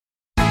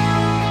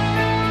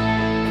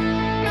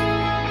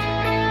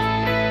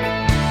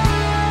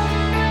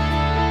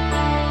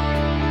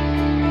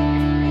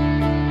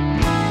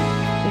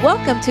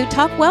Welcome to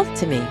Talk Wealth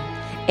to Me,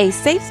 a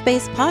safe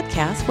space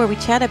podcast where we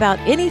chat about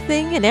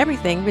anything and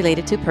everything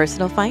related to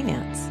personal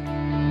finance.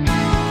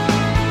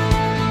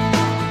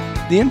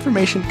 The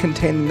information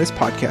contained in this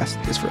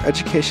podcast is for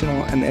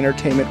educational and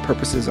entertainment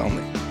purposes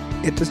only.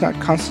 It does not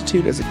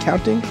constitute as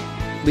accounting,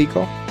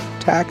 legal,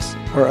 tax,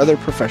 or other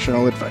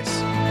professional advice.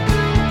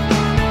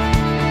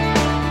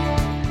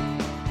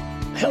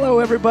 Hello,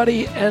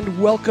 everybody,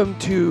 and welcome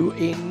to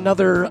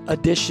another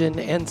edition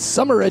and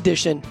summer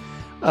edition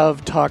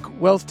of Talk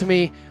Wealth to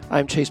Me.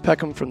 I'm Chase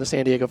Peckham from the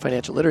San Diego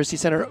Financial Literacy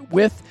Center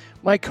with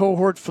my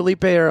cohort,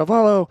 Felipe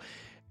Arevalo.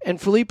 And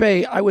Felipe,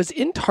 I was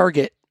in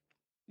Target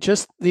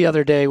just the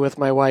other day with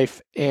my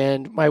wife,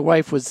 and my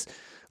wife was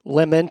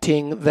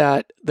lamenting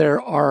that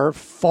there are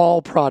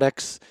fall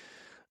products,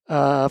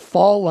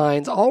 fall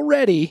lines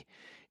already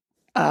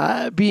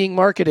being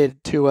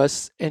marketed to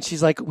us. And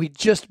she's like, we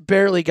just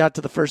barely got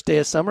to the first day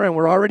of summer and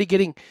we're already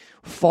getting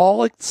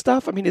fall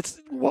stuff. I mean, it's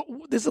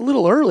a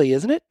little early,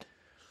 isn't it?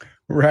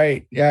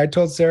 Right. Yeah. I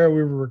told Sarah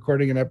we were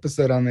recording an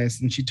episode on this,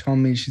 and she told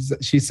me,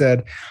 she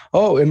said,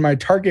 oh, in my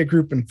Target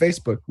group in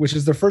Facebook, which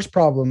is the first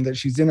problem, that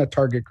she's in a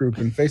Target group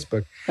in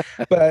Facebook.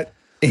 But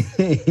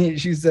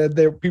she said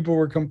that people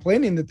were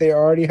complaining that they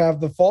already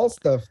have the fall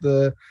stuff,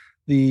 even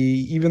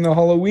the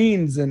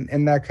Halloweens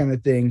and that kind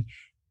of thing.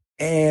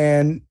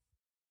 And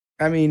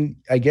I mean,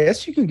 I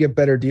guess you can get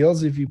better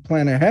deals if you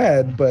plan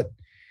ahead, but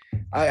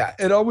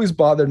it always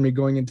bothered me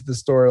going into the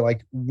store.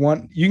 Like,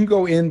 you can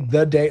go in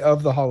the day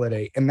of the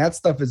holiday and that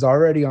stuff is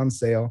already on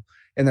sale,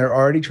 and they're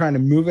already trying to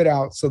move it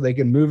out so they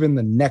can move in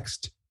the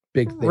next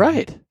big thing.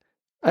 Right.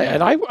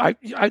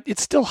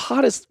 It's still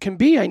hot as can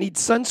be. I need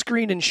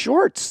sunscreen and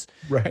shorts.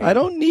 Right. I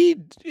don't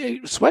need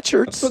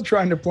sweatshirts. I'm still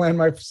trying to plan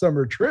my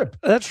summer trip.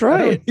 That's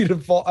right.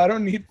 I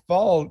don't need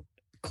fall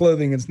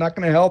clothing. It's not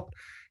going to help,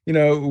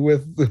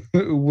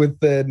 with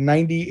the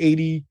 90,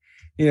 80,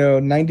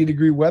 90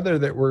 degree weather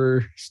that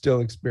we're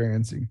still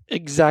experiencing.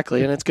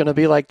 Exactly. And it's going to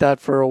be like that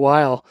for a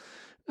while,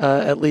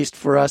 at least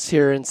for us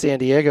here in San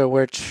Diego,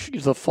 where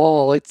the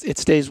fall, it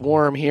stays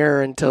warm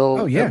here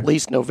until at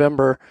least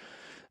November.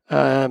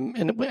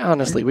 And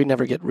honestly, we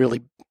never get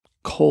really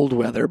cold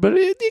weather, but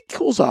it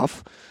cools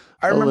off.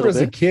 I remember as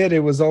a kid,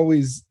 it was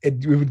always,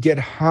 it would get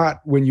hot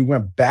when you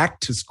went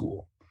back to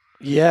school.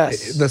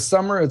 Yes. The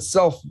summer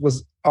itself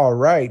was all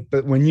right,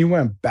 but when you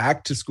went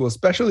back to school,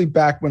 especially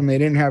back when they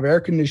didn't have air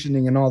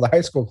conditioning in all the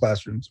high school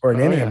classrooms, or in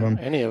any of them,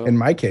 in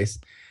my case,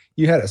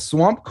 you had a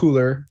swamp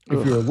cooler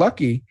if you were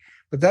lucky,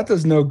 but that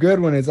does no good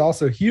when it's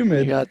also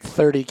humid. You got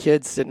 30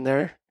 kids sitting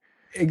there.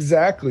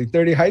 Exactly.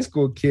 30 high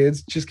school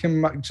kids just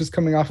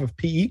coming off of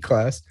PE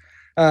class.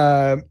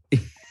 That's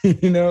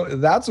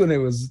when it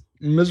was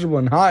miserable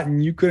and hot,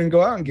 and you couldn't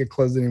go out and get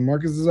clothes anymore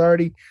because there's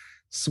already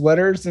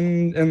sweaters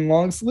and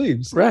long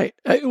sleeves. Right.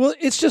 Well,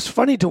 it's just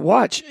funny to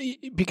watch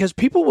because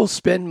people will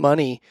spend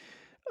money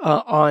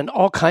on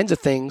all kinds of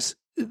things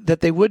that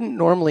they wouldn't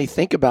normally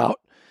think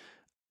about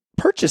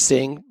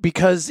purchasing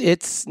because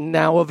it's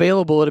now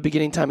available at a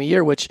beginning time of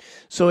year,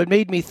 so it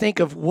made me think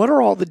of what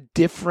are all the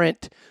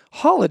different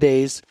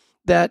holidays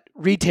that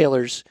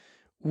retailers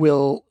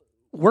will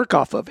work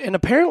off of. And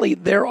apparently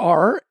there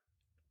are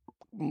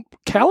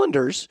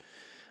calendars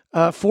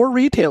for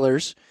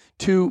retailers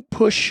to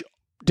push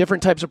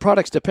different types of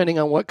products depending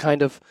on what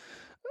kind of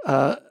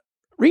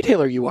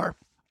retailer you are.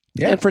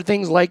 Yeah. And for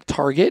things like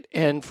Target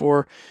and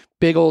for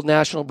big old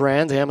national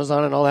brands,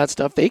 Amazon and all that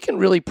stuff, they can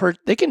really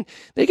they can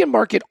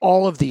market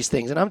all of these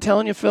things. And I'm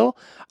telling you, Phil,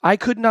 I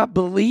could not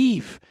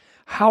believe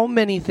how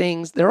many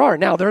things there are.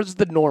 Now, there's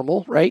the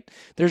normal, right?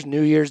 There's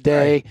New Year's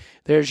Day, right.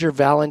 There's your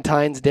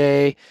Valentine's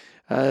Day,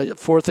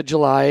 4th of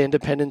July,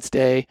 Independence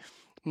Day,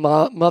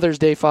 Mother's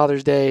Day,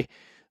 Father's Day,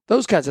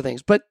 those kinds of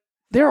things. But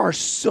there are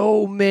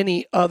so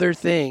many other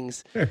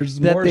things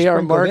that they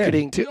are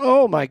marketing to.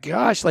 Oh my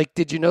gosh. Like,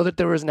 did you know that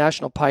there was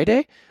National Pie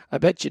Day? I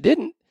bet you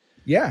didn't.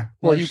 Yeah.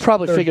 Well, you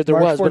probably figured there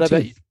was, 14th. But I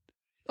bet you.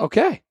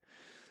 Okay.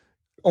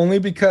 Only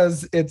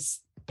because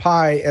it's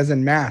pi as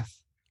in math,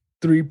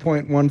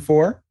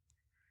 3.14.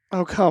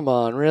 Oh, come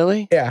on.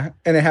 Really? Yeah.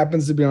 And it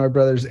happens to be my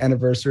brother's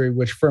anniversary,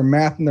 which for a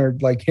math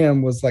nerd like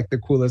him was like the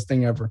coolest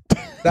thing ever.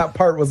 That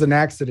part was an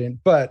accident,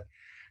 but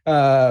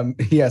so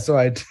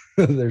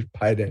there's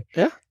Pie Day.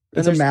 Yeah.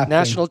 It's a math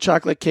National thing.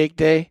 Chocolate Cake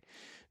Day,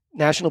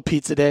 National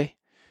Pizza Day,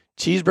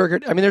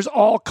 Cheeseburger. I mean, there's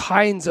all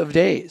kinds of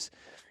days.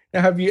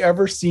 Now, have you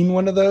ever seen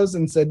one of those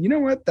and said, you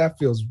know what? That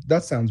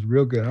sounds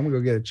real good. I'm going to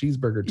go get a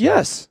cheeseburger today.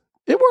 Yes,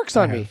 it works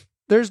on me.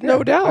 There's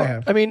no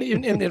doubt. I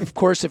mean, and of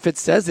course, if it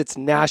says it's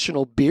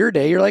National Beer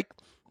Day, you're like,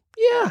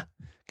 yeah,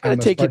 got to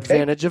take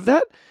advantage of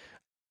that.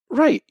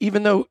 Right.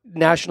 Even though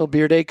National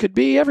Beer Day could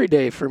be every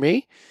day for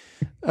me,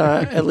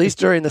 at least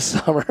during the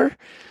summer.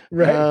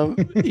 Right.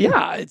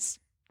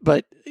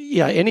 But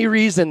any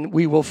reason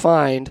we will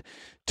find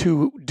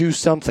to do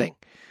something.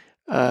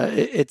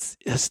 It's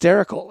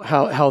hysterical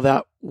how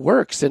that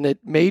works. And it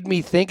made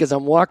me think as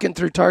I'm walking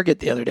through Target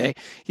the other day,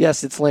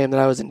 yes, it's lame that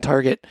I was in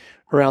Target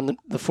around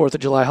the 4th of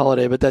July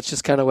holiday, but that's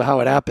just kind of how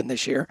it happened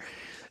this year.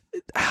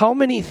 How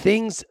many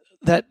things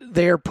that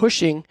they're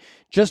pushing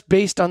just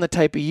based on the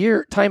time of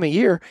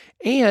year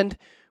and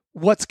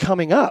what's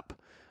coming up.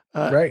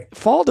 Right.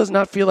 Fall does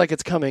not feel like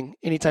it's coming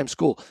anytime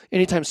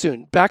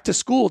soon. Back to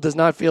school does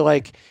not feel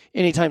like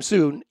anytime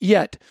soon,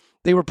 yet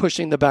they were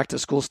pushing the back to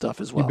school stuff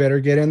as well. You better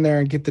get in there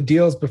and get the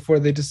deals before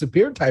they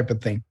disappear type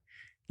of thing.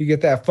 You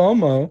get that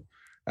FOMO.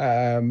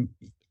 And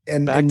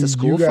back to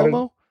school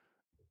FOMO?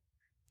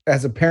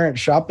 As a parent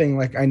shopping,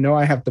 like I know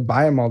I have to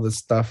buy them all this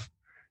stuff.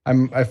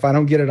 If I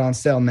don't get it on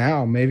sale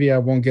now, maybe I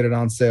won't get it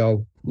on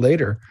sale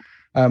later.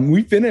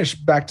 We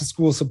finished back to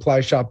school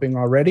supply shopping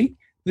already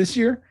this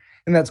year.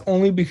 And that's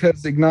only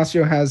because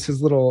Ignacio has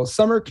his little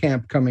summer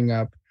camp coming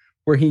up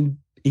where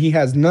he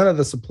has none of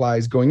the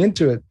supplies going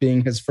into it,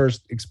 being his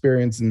first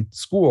experience in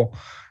school.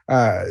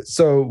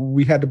 So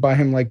we had to buy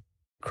him like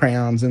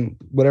crayons and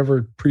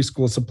whatever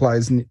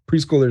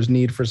preschoolers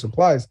need for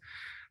supplies.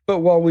 But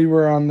while we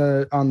were on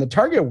the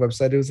Target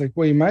website, it was like,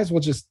 well, you might as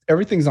well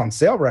everything's on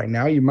sale right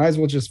now. You might as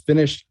well just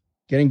finish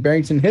getting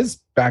Barrington his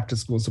back to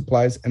school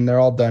supplies, and they're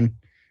all done.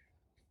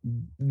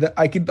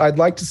 I'd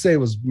like to say it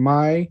was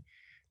my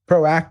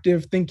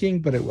proactive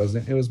thinking, but it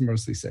wasn't. It was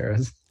mostly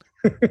Sarah's.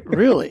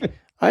 Really?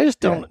 I just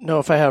don't know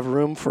if I have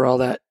room for all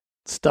that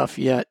stuff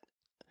yet.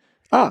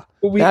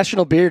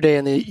 National Beer Day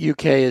in the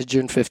UK is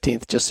June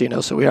 15th, just so you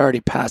know. So we already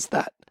passed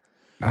that.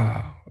 Oh,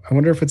 I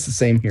wonder if it's the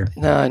same here.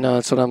 No, I know.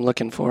 That's what I'm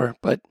looking for.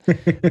 But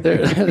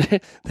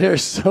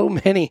there's so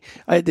many.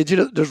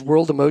 There's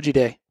World Emoji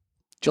Day,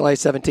 July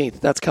 17th.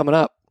 That's coming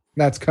up.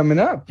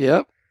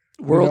 Yep.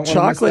 World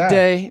Chocolate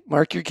Day.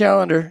 Mark your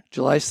calendar,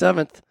 July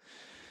 7th.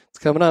 It's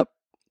coming up.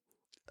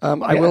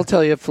 I will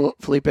tell you,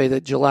 Felipe,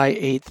 that July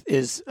 8th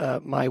is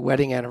my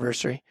wedding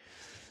anniversary.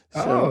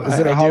 So is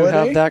it a holiday? I do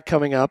have that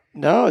coming up.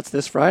 No, it's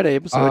this Friday.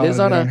 So it is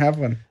on I don't have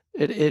one.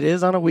 It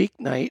is on a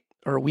weeknight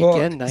or a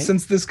weekend night.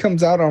 Since this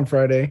comes out on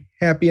Friday,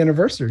 happy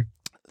anniversary.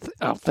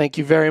 Oh, thank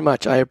you very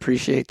much. I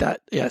appreciate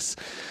that. Yes.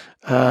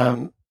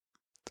 I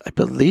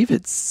believe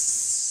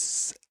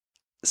it's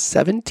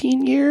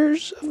 17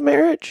 years of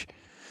marriage.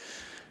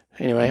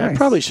 Anyway, nice. I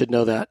probably should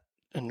know that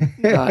and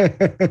not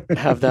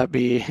have that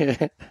be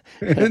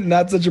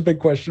not such a big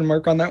question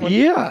mark on that one.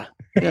 Yeah,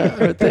 I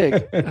would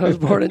think. I was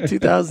born in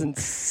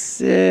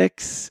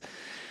 2006.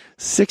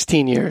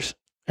 16 years.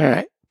 All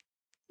right.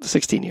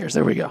 16 years.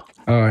 There we go.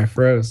 Oh, I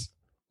froze.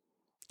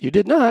 You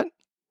did not.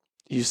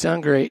 You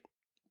sound great.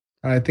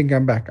 I think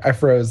I'm back. I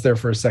froze there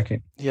for a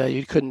second. Yeah,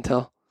 you couldn't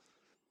tell.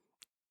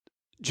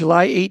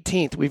 July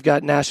 18th, we've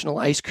got National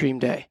Ice Cream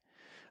Day.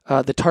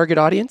 The target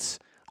audience,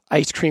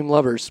 ice cream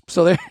lovers.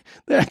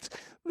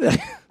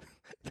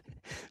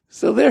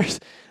 So there's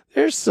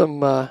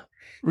some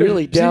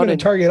really down in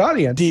target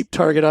audience, deep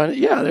target audience.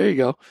 Yeah, there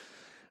you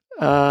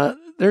go.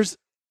 There's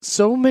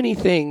so many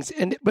things,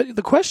 but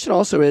the question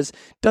also is,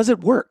 does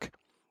it work?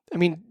 I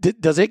mean,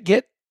 does it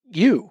get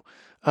you?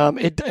 I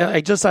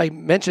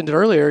mentioned it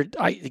earlier.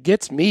 It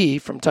gets me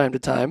from time to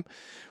time,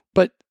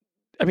 but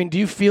I mean, do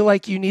you feel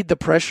like you need the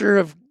pressure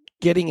of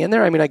getting in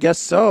there? I mean, I guess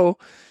so,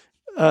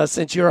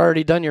 since you're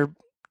already done your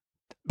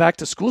back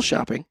to school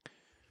shopping.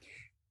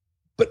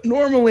 But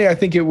normally I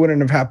think it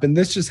wouldn't have happened.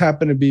 This just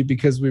happened to be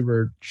because we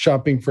were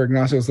shopping for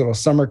Ignacio's little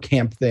summer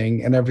camp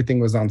thing and everything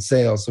was on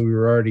sale. So we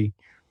were already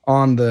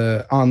on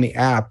the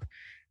app.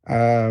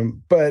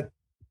 But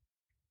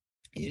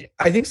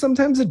I think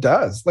sometimes it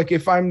does. Like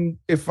if I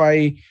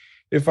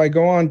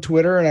go on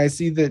Twitter and I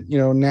see that,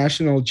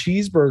 National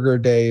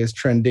Cheeseburger Day is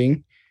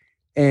trending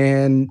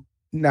and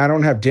I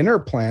don't have dinner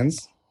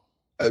plans,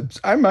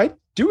 I might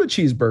do a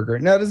cheeseburger.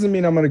 Now, that doesn't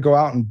mean I'm going to go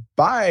out and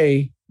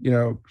buy,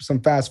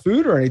 some fast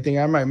food or anything.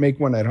 I might make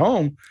one at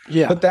home.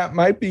 Yeah. But that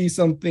might be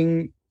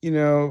something,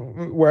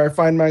 where I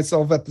find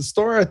myself at the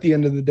store at the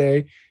end of the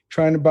day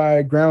trying to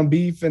buy ground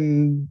beef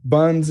and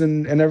buns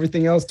and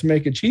everything else to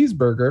make a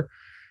cheeseburger,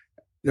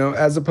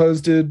 as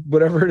opposed to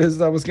whatever it is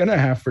I was going to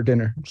have for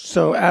dinner.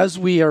 So as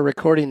we are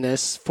recording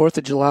this, 4th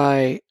of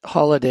July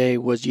holiday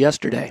was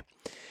yesterday.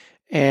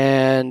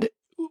 And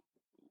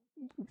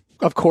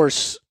of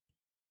course,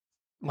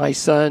 my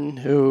son,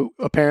 who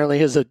apparently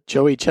is a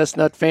Joey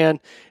Chestnut fan,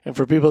 and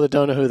for people that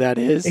don't know who that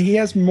is, he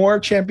has more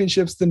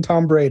championships than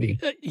Tom Brady.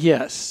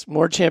 Yes,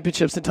 more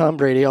championships than Tom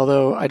Brady,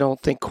 although I don't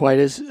think quite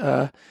as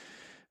a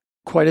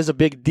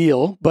big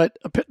deal. But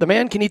the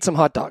man can eat some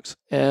hot dogs.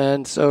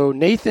 And so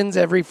Nathan's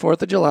every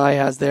 4th of July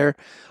has their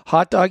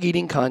hot dog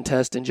eating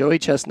contest, and Joey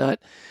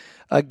Chestnut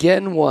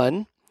again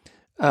won.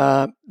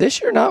 This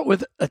year not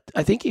with,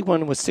 I think he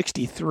won with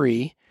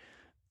 63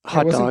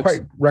 hot dogs. It wasn't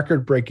quite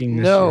record-breaking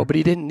this year. No, but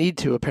he didn't need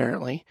to,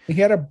 apparently. He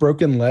had a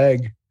broken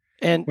leg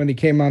when he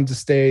came onto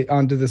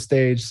the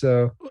stage.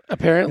 So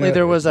apparently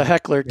there was a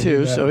heckler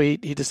too, so he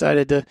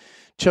decided to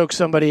choke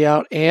somebody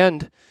out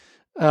and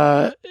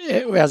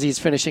as he's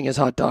finishing his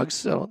hot dogs.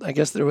 So I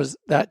guess there was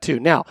that too.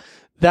 Now,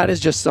 that is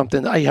just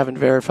something that I haven't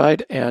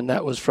verified, and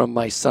that was from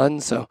my son,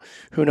 so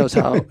who knows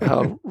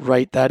how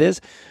right that is.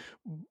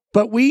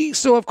 But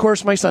so of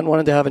course my son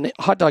wanted to have a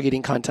hot dog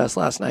eating contest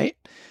last night.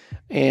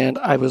 And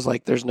I was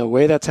like, there's no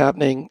way that's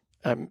happening.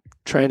 I'm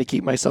trying to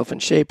keep myself in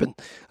shape. And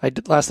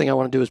last thing I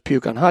want to do is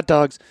puke on hot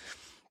dogs.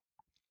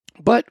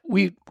 But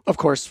we, of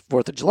course,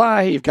 4th of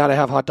July, you've got to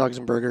have hot dogs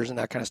and burgers and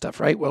that kind of stuff,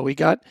 right? Well, we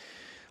got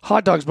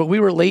hot dogs, but we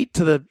were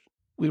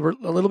we were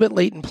a little bit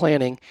late in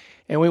planning,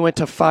 and we went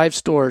to 5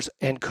 stores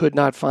and could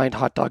not find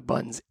hot dog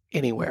buns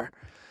anywhere.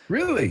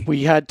 Really?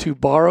 We had to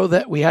borrow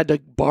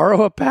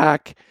a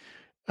pack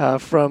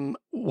from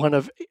one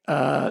of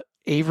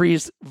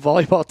Avery's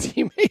volleyball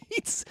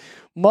teammates'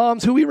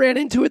 moms, who we ran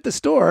into at the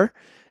store,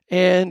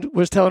 and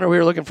was telling her we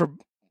were looking for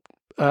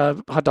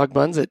hot dog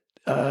buns at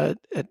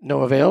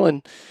no avail.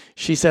 And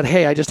she said,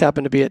 "Hey, I just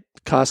happened to be at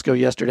Costco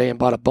yesterday and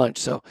bought a bunch.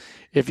 So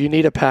if you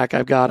need a pack,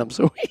 I've got them."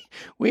 So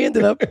we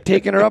ended up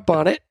taking her up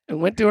on it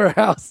and went to her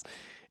house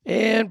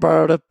and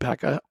borrowed a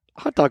pack of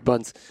hot dog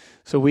buns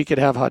so we could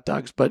have hot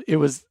dogs. But it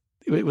was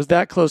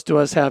that close to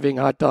us having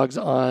hot dogs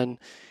on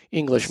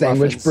English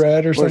sandwich muffins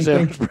bread or something.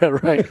 Sandwich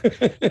bread, right?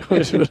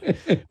 Which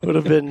would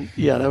have been,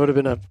 that would have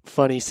been a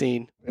funny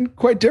scene. And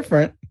quite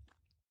different.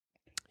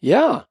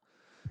 Yeah.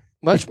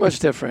 Much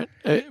different.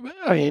 I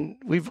mean,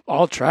 we've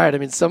all tried. I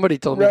mean, somebody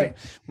told me to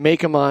make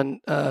them on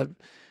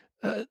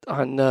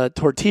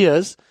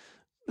tortillas.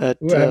 I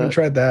haven't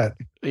tried that.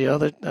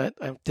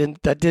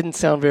 That didn't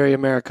sound very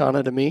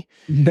Americana to me.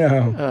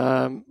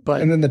 No. But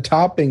and then the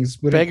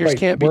toppings would beggars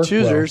can't be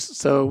choosers. Well.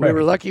 So we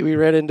were lucky we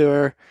ran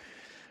into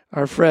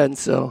our friends.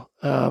 So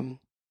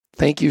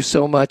thank you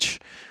so much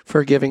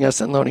for giving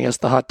us and loaning us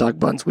the hot dog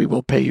buns. We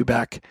will pay you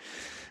back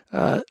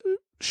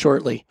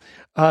shortly.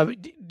 Do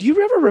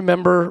you ever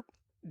remember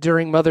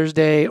during Mother's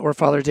Day or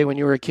Father's Day when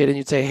you were a kid and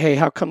you'd say, "Hey,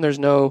 how come there's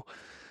no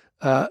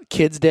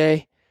Kids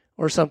Day?"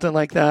 or something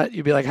like that?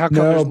 You'd be like, "How come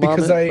there's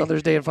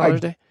Mother's Day and Father's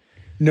Day?"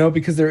 No,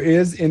 because there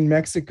is in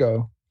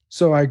Mexico.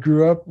 So I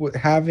grew up with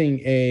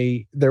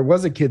there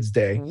was a Kids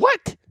Day.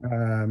 What?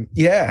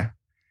 Yeah.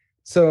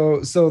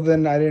 So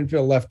then I didn't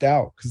feel left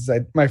out because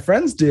my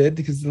friends did,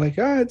 because they're like,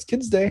 it's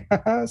Kids Day.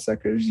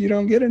 Suckers, you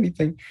don't get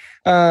anything.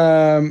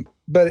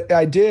 But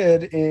I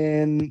did,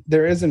 and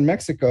there is in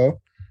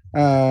Mexico.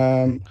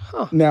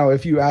 Now,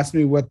 if you ask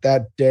me what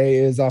that day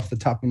is off the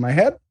top of my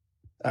head,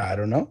 I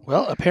don't know.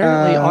 Well,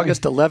 apparently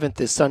August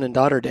 11th is Son and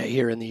Daughter Day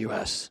here in the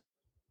U.S.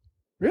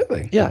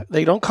 Really? Yeah,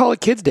 they don't call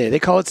it Kids Day. They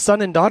call it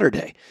Son and Daughter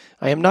Day.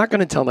 I am not going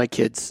to tell my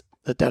kids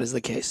that is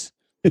the case.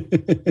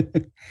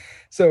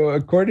 So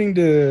according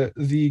to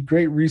the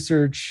great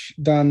research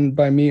done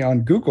by me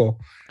on Google,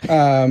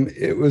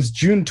 it was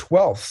June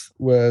 12th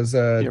was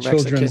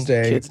Children's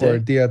Day or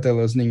Dia de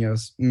los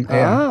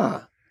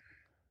Niños.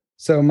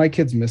 So my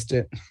kids missed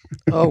it.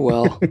 Oh,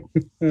 well,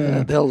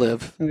 they'll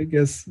live. I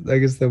guess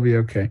they'll be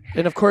okay.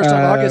 And of course,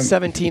 on August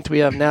 17th, we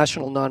have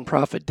National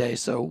Nonprofit Day.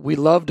 So we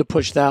love to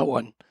push that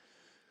one.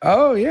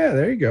 Oh, yeah,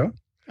 there you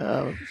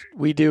go.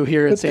 We do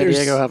here in San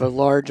Diego have a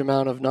large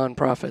amount of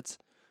nonprofits.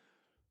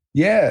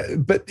 Yeah,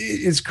 but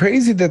it's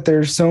crazy that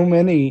there's so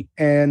many,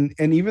 and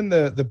even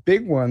the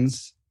big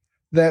ones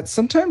that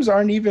sometimes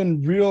aren't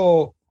even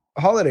real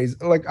holidays.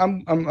 Like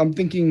I'm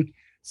thinking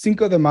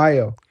Cinco de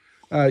Mayo.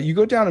 You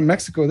go down to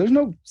Mexico, there's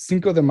no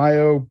Cinco de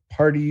Mayo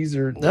parties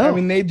I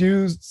mean, they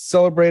do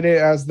celebrate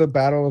it as the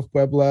Battle of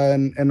Puebla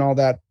and all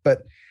that,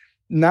 but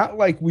not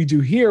like we do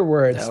here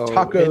where it's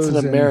tacos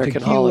and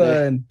tequila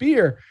holiday. And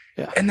beer.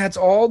 Yeah. And that's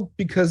all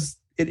because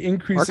it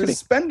increases marketing.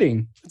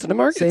 Spending. It's an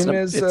American. Same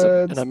as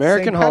an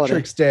American St.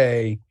 Patrick's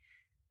Day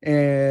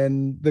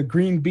and the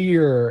green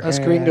beer. Us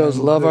gringos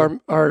love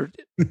our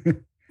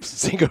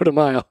Cinco de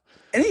Mayo.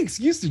 Any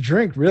excuse to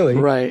drink, really.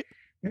 Right.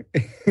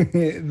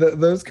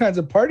 Those kinds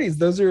of parties,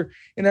 those are,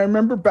 and I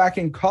remember back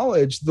in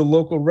college, the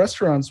local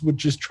restaurants would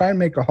just try and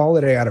make a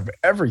holiday out of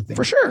everything.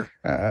 For sure.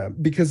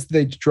 Because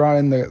they draw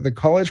in the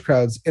college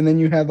crowds. And then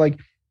you had like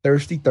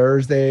Thirsty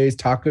Thursdays,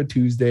 Taco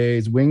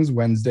Tuesdays, Wings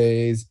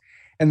Wednesdays.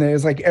 And then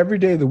it's like every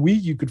day of the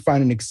week, you could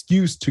find an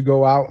excuse to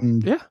go out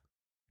and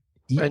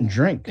eat and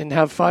drink. And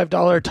have $5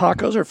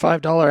 tacos or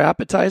 $5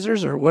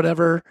 appetizers or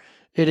whatever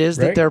it is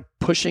that they're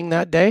pushing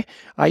that day.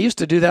 I used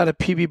to do that at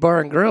PB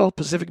Bar and Grill,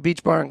 Pacific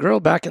Beach Bar and Grill,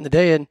 back in the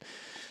day in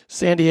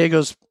San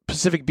Diego's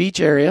Pacific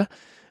Beach area.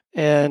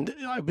 And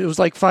it was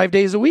like 5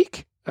 days a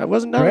week. I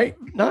wasn't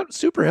not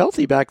super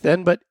healthy back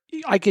then, but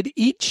I could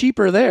eat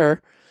cheaper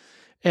there.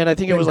 And I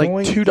think it was like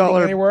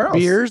 $2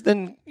 beers.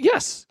 Then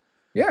yes.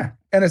 Yeah.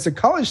 And as a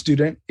college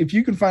student, if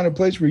you can find a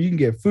place where you can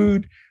get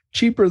food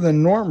cheaper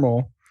than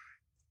normal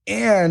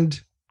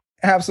and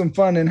have some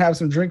fun and have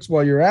some drinks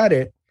while you're at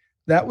it,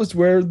 that was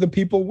where the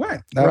people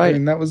went. I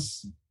mean, that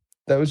was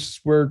just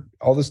where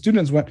all the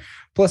students went.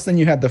 Plus, then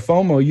you had the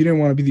FOMO. You didn't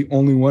want to be the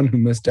only one who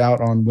missed out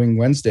on Wing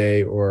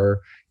Wednesday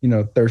or,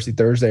 Thirsty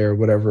Thursday or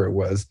whatever it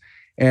was.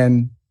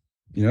 And,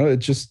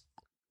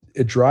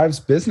 it drives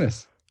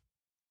business.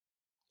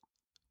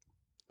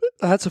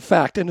 That's a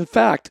fact. And in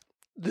fact,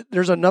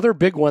 there's another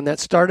big one that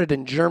started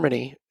in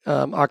Germany,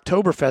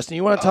 Oktoberfest. And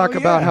you want to talk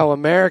about how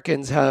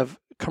Americans have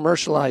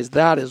commercialized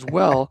that as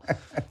well,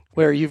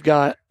 where you've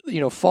got,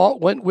 fall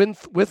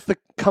with the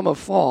come of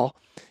fall,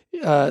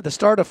 the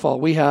start of fall,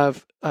 we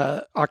have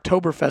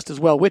Oktoberfest as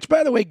well, which,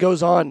 by the way,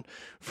 goes on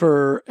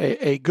for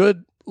a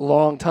good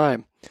long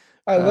time.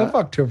 I love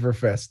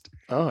Oktoberfest.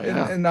 Oh,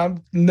 yeah. And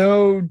I'm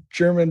no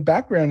German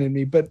background in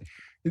me, but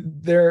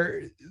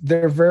they're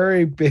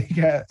very big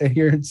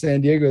here in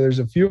San Diego. There's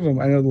a few of them.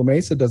 I know La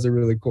Mesa does a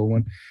really cool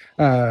one,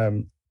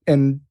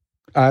 and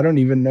I don't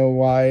even know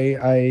why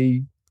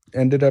I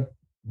ended up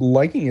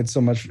liking it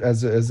so much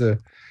as a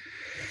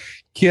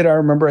kid. I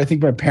remember I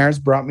think my parents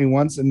brought me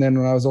once, and then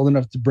when I was old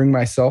enough to bring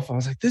myself, I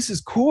was like, "This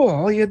is cool.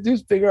 All you have to do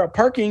is figure out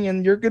parking,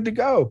 and you're good to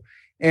go."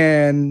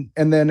 And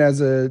then as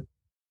a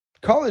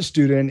college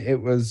student,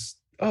 it was,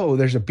 oh,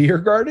 there's a beer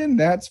garden.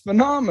 That's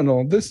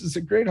phenomenal. This is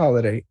a great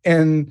holiday,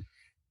 and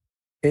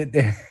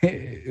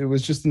it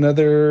was just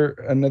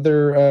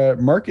another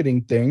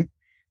marketing thing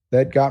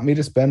that got me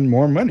to spend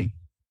more money.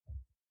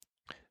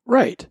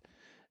 Right.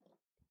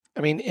 I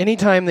mean,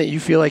 anytime that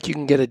you feel like you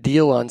can get a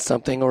deal on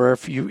something, or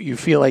if you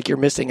feel like you're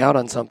missing out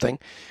on something,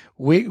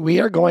 we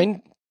are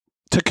going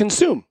to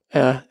consume,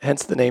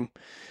 hence the name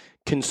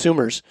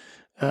consumers.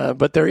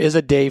 But there is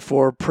a day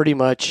for pretty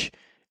much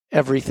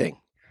everything.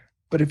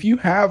 But if you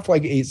have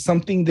like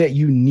something that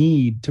you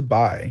need to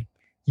buy,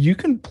 you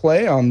can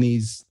play on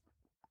these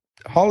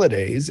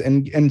holidays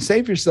and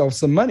save yourself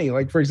some money.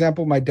 Like, for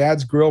example, my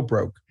dad's grill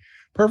broke.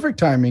 Perfect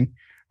timing.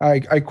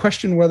 I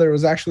questioned whether it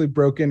was actually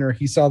broken or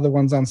he saw the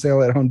ones on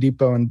sale at Home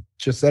Depot and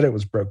just said it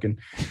was broken.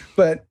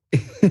 But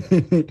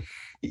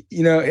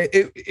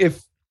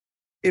if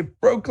it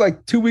broke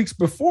like 2 weeks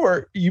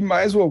before, you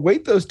might as well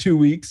wait those 2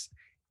 weeks,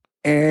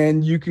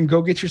 and you can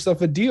go get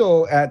yourself a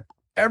deal at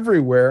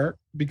everywhere,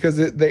 because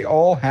they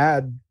all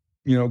had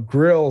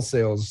grill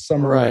sales,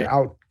 summer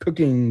out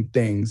cooking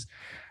things.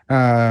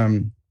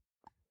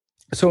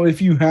 So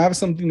if you have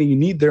something that you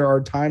need, there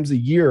are times a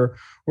year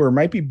where it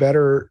might be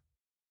better,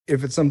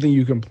 if it's something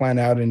you can plan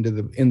out into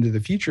the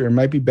future, it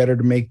might be better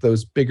to make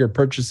those bigger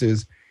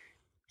purchases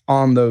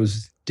on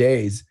those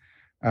days.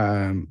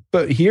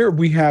 But here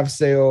we have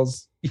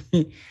sales.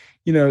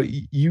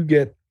 You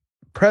get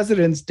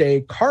President's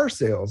Day car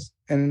sales,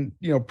 and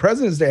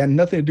President's Day had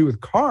nothing to do with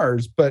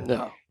cars, but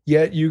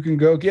yet you can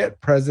go get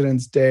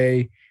President's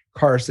Day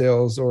car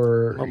sales,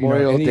 or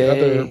Memorial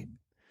Day,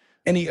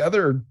 any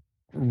other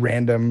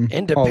random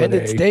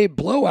Independence holiday. Day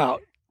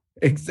blowout.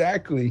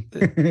 Exactly.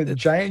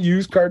 Giant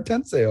used car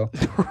tent sale.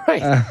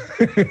 Right.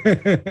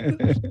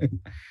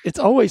 It's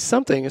always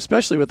something,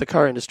 especially with the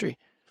car industry.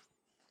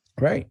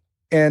 Right.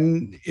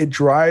 And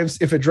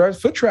if it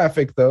drives foot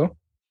traffic, though,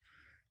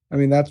 I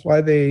mean, that's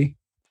why they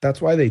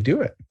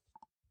do it.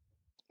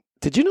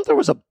 Did you know there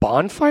was a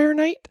bonfire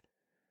night?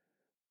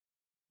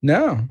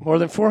 No. More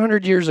than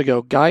 400 years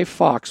ago, Guy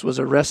Fawkes was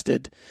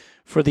arrested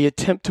for the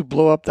attempt to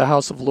blow up the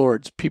House of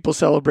Lords. People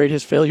celebrate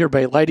his failure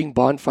by lighting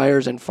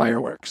bonfires and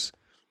fireworks.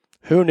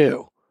 Who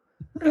knew?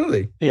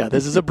 Really? Yeah,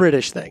 this is a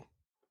British thing.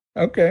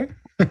 Okay.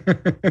 I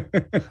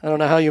don't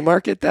know how you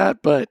market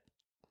that, but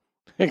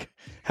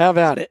have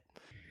at it.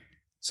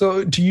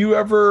 So do you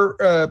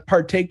ever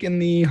partake in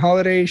the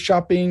holiday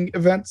shopping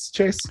events,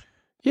 Chase?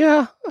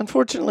 Yeah,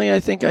 unfortunately, I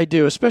think I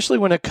do, especially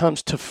when it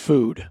comes to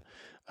food.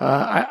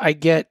 I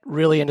get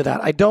really into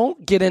that. I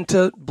don't get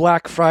into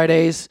Black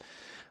Fridays.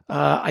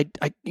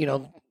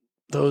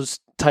 Those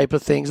type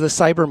of things. The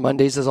Cyber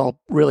Mondays is all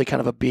really kind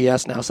of a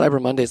BS now.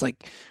 Cyber Mondays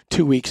like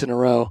 2 weeks in a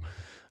row.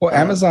 Well,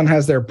 Amazon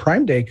has their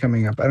Prime Day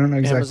coming up. I don't know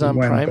exactly Amazon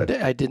when. Prime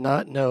Day. I did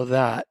not know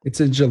that.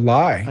 It's in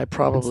July. I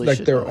probably it's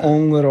like their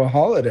own little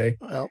holiday.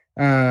 Well,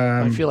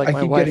 I feel like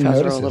my wife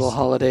has her own little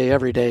holiday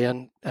every day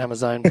on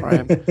Amazon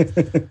Prime.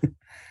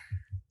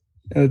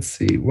 Let's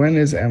see. When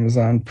is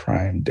Amazon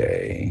Prime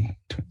Day?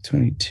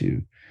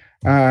 2022.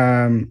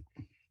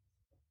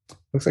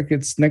 Looks like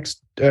it's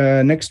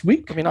next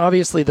week. I mean,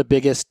 obviously the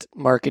biggest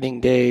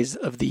marketing days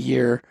of the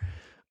year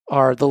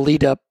are the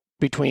lead up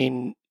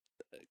between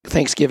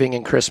Thanksgiving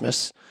and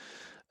Christmas.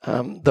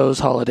 Those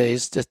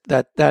holidays,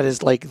 that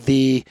is like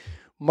the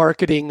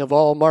marketing of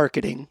all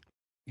marketing.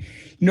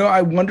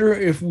 I wonder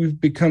if we've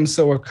become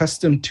so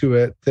accustomed to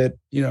it that,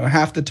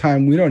 half the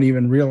time we don't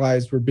even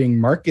realize we're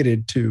being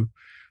marketed to.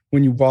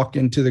 When you walk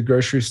into the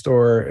grocery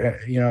store,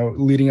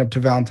 leading up to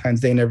Valentine's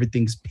Day and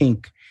everything's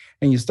pink,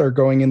 and you start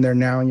going in there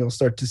now and you'll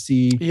start to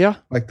see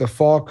like the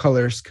fall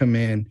colors come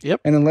in. Yep.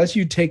 And unless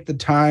you take the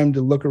time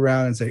to look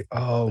around and say,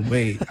 oh,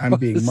 wait, I'm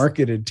being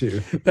marketed to.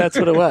 That's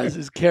what it was.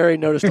 Is Carrie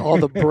noticed all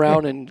the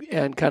brown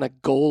and kind of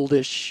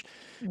goldish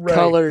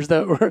colors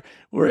that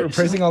were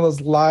praising all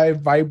those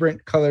live,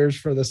 vibrant colors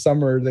for the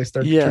summer. They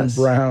start to turn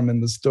brown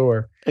in the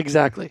store.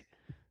 Exactly.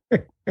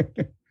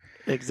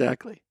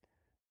 Exactly.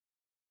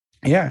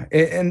 Yeah.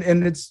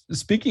 And it's,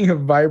 speaking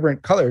of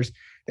vibrant colors,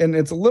 and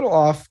it's a little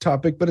off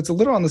topic, but it's a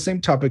little on the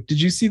same topic.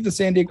 Did you see the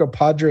San Diego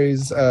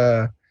Padres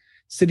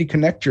City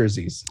Connect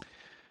jerseys?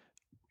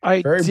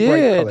 I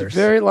did.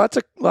 Lots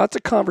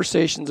of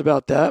conversations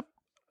about that.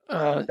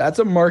 That's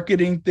a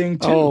marketing thing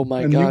too. Oh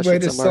my gosh, new way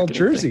to sell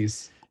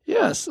jerseys. Thing.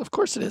 Yes, of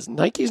course it is.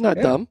 Nike's not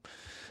dumb.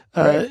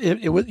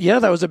 It was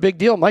that was a big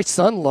deal. My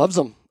son loves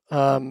them.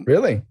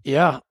 Really?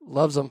 Yeah,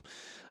 loves them.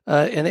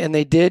 And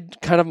they did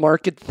kind of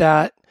market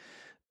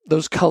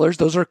those colors.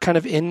 Those are kind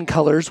of in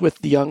colors with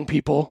the young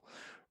people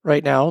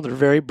right now. They're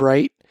very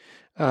bright.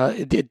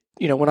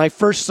 when I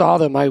first saw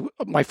them,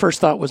 my first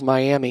thought was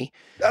Miami.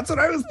 That's what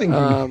I was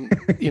thinking.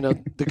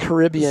 The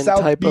Caribbean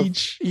South type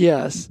Beach, of,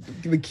 yes,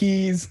 the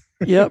Keys.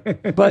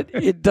 Yep. But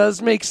it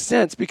does make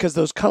sense because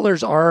those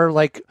colors are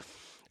like,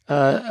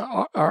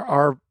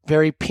 are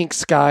very pink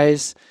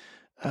skies,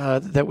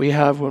 that we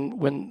have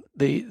when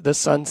the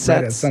sun sets.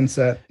 Right at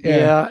sunset.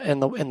 Yeah.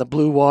 And the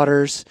blue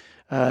waters.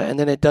 And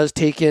then it does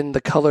take in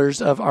the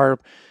colors of our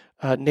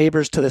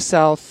neighbors to the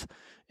south.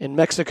 In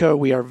Mexico,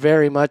 we are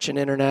very much an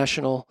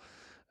international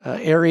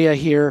area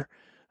here,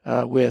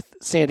 with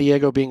San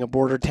Diego being a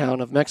border town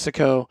of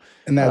Mexico.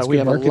 And that's we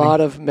have marketing. a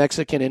lot of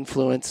Mexican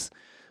influence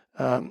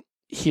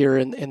here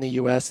in the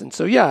U.S. And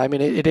so, yeah, I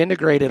mean, it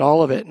integrated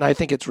all of it, and I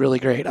think it's really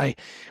great. I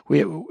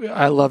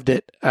loved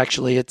it,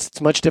 actually. It's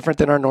much different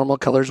than our normal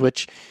colors,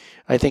 which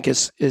I think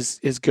is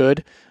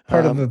good.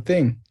 Part of the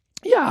thing.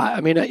 Yeah, I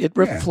mean, it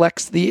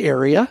reflects the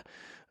area.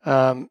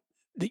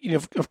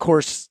 Of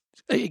course,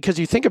 because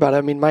you think about it,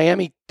 I mean,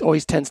 Miami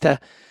always tends to,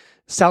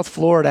 South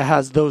Florida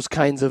has those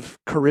kinds of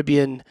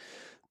Caribbean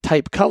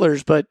type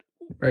colors, but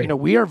Right.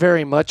 we are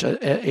very much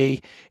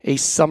a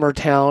summer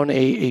town,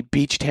 a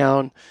beach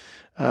town.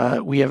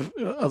 We have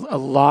a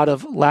lot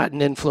of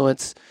Latin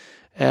influence,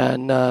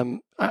 and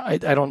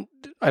I don't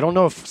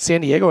know if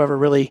San Diego ever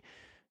really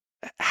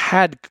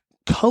had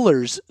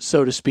colors,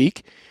 so to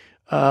speak.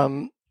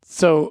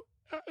 So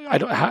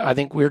I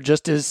think we're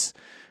just as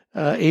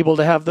able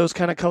to have those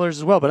kind of colors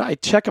as well. But I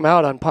check them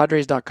out on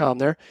Padres.com.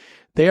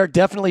 They are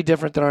definitely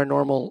different than our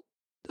normal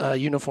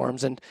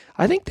uniforms, and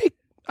I think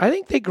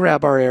they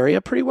grab our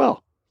area pretty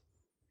well.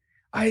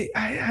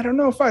 I don't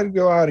know if I'd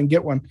go out and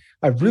get one.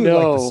 I really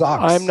like the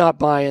socks. I'm not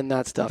buying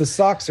that stuff. The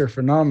socks are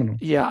phenomenal.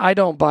 Yeah, I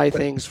don't buy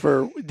things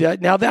for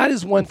now. That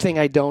is one thing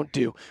I don't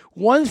do.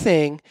 One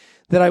thing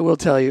that I will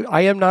tell you,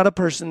 I am not a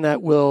person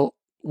that will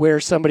wear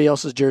somebody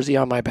else's jersey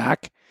on my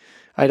back.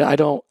 I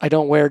don't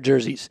wear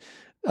jerseys,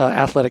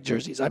 athletic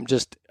jerseys.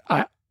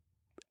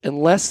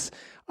 Unless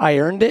I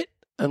earned it,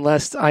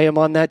 unless I am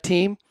on that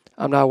team,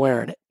 I'm not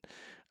wearing it.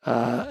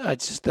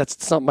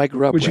 That's something I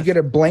grew up with. Would you get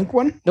a blank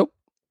one? Nope.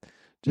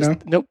 No?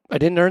 Nope. I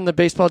didn't earn the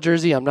baseball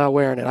jersey. I'm not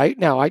wearing it.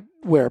 I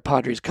wear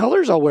Padres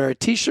colors. I'll wear a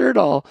T-shirt.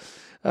 I'll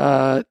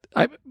wear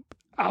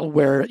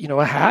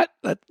a hat.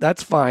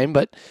 That's fine.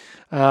 But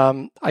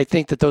I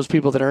think that those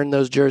people that earn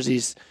those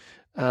jerseys,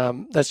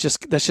 that's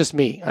just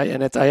me.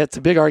 It's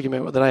a big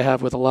argument that I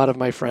have with a lot of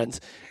my friends.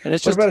 And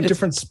it's What about a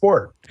different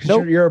sport? 'Cause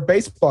Nope. you're a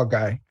baseball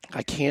guy.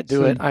 I can't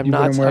do So it. I'm you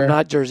wouldn't wear-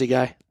 not jersey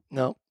guy.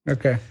 No.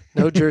 Okay.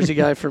 No jersey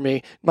guy for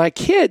me. My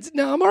kids,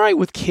 now I'm all right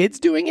with kids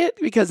doing it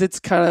because it's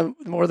kind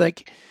of more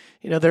like,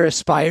 they're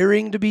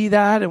aspiring to be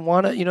that and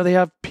want to, they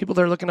have people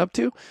they're looking up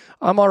to.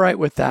 I'm all right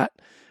with that.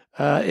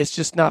 It's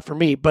just not for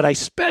me. But I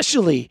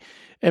especially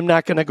am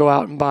not going to go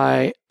out and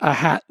buy a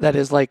hat that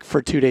is like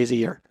for 2 days a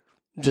year.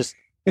 Just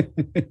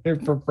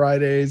For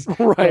Fridays right.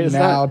 from It's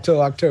now not,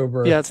 till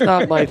October. yeah, it's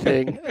not my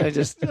thing.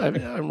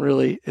 I'm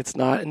really, it's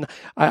not. And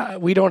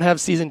we don't have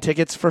season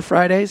tickets for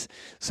Fridays,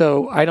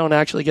 so I don't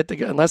actually get to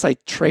go unless I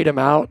trade them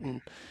out,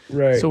 and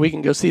Right. so we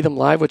can go see them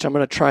live, which I'm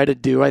going to try to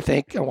do. I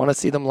think I want to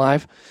see them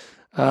live.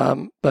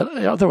 But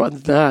otherwise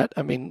than that,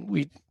 I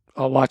mean,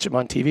 I'll watch them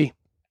on TV.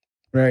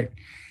 Right.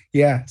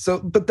 Yeah. So,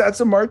 but that's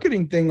a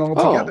marketing thing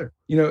altogether.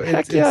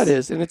 Heck yeah, it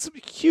is. And it's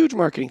a huge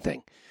marketing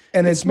thing.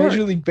 And it's smart.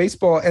 Major League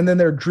Baseball, and then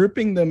they're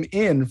dripping them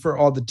in for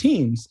all the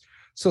teams.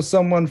 So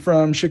someone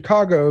from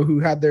Chicago who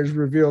had theirs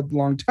revealed a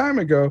long time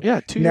ago, 2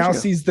 years now ago.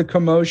 sees the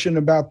commotion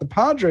about the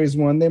Padres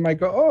one. They might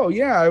go, "Oh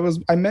yeah,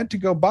 I meant to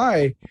go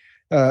buy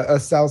a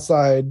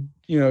Southside,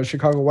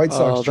 Chicago White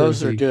Sox Oh,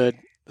 those jersey." are good.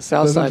 The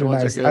South Those Side are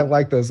ones nice. are good. I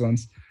like those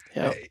ones.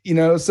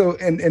 Yeah. So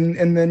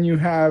and then you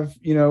have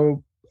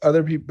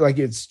other people, like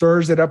it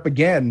stirs it up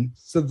again,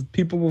 so that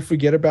people will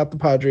forget about the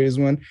Padres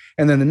one,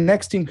 and then the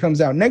next team comes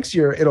out next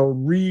year, it'll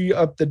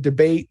re-up the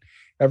debate.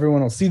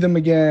 Everyone will see them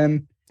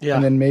again, Yeah.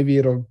 and then maybe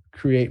it'll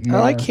create more.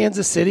 I like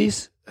Kansas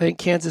City's. I think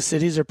Kansas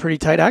City's are pretty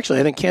tight.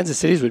 Actually, I think Kansas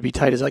City's would be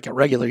tight as like a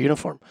regular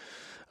uniform.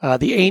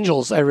 The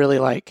Angels, I really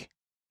like.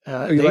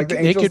 You like the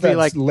Angels? They could be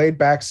like laid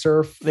back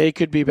surf, they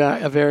could be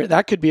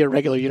that could be a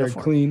regular very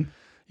uniform. clean,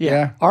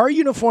 Yeah. Our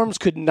uniforms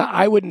could not.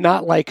 I would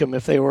not like them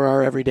if they were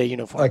our everyday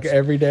uniforms. like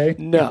every day.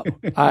 No,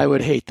 I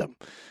would hate them.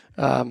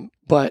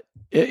 But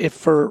if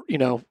for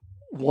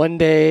one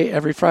day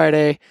every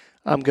Friday,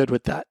 I'm good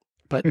with that.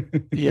 But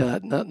yeah,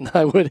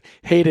 I would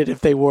hate it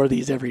if they wore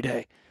these every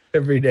day.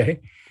 Every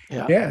day.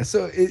 Yeah.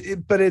 So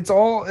but it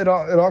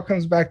all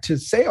comes back to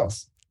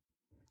sales.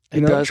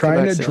 It does come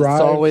trying back to sales. drive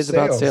It's always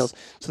about sales. sales.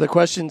 So the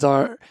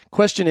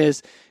question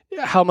is,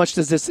 how much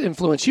does this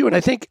influence you? And I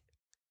think,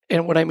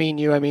 and when I mean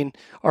you, I mean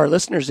our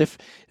listeners, if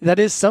that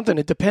is something,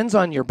 it depends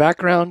on your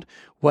background,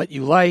 what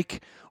you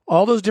like.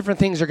 All those different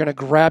things are going to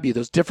grab you.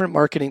 Those different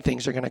marketing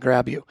things are going to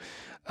grab you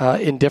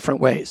in different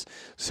ways.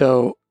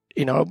 So,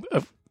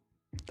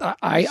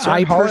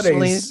 I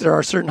personally, there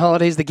are certain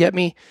holidays that get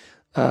me.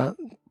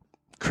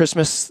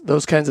 Christmas,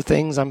 those kinds of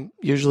things, I'm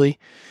usually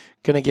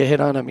going to get hit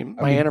on. I mean,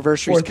 my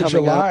anniversary is 4th of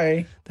coming up.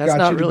 July. That's got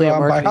not you to really go a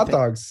out and buy marketing hot thing.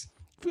 dogs.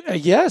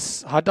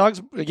 Yes, hot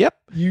dogs. Yep.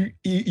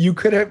 You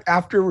could have,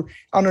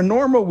 on a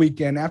normal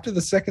weekend, after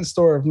the second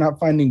store of not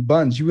finding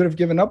buns, you would have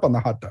given up on the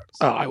hot dogs.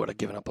 Oh, I would have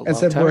given up a long and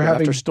said, time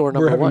after store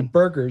number one.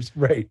 Burgers,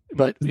 right?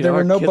 But there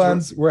were no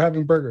buns. We're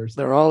having burgers.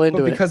 They're all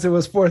into it because it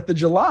was 4th of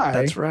July.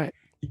 That's right.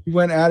 You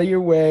went out of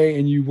your way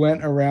and you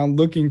went around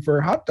looking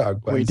for hot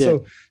dog buns. We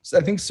did. So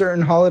I think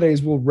certain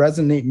holidays will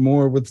resonate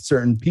more with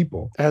certain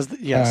people.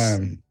 Yes.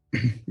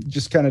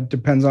 Just kind of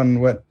depends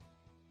on what,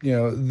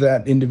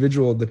 that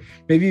individual,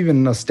 maybe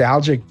even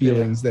nostalgic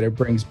feelings that it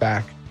brings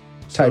back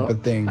type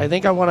of thing. I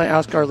think I want to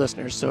ask our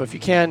listeners. So if you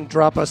can,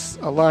 drop us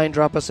a line,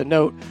 drop us a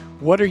note.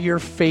 What are your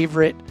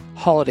favorite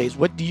holidays?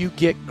 What do you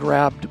get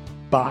grabbed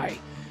by?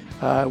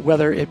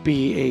 Whether it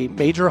be a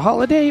major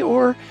holiday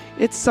or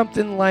it's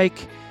something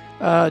like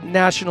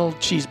National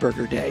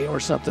Cheeseburger Day or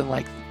something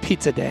like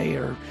Pizza Day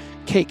or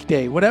Cake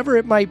Day, whatever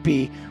it might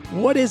be.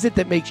 What is it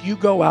that makes you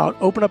go out,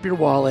 open up your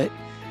wallet,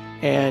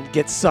 and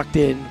get sucked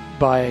in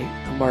by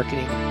the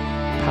marketing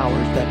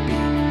powers that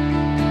be?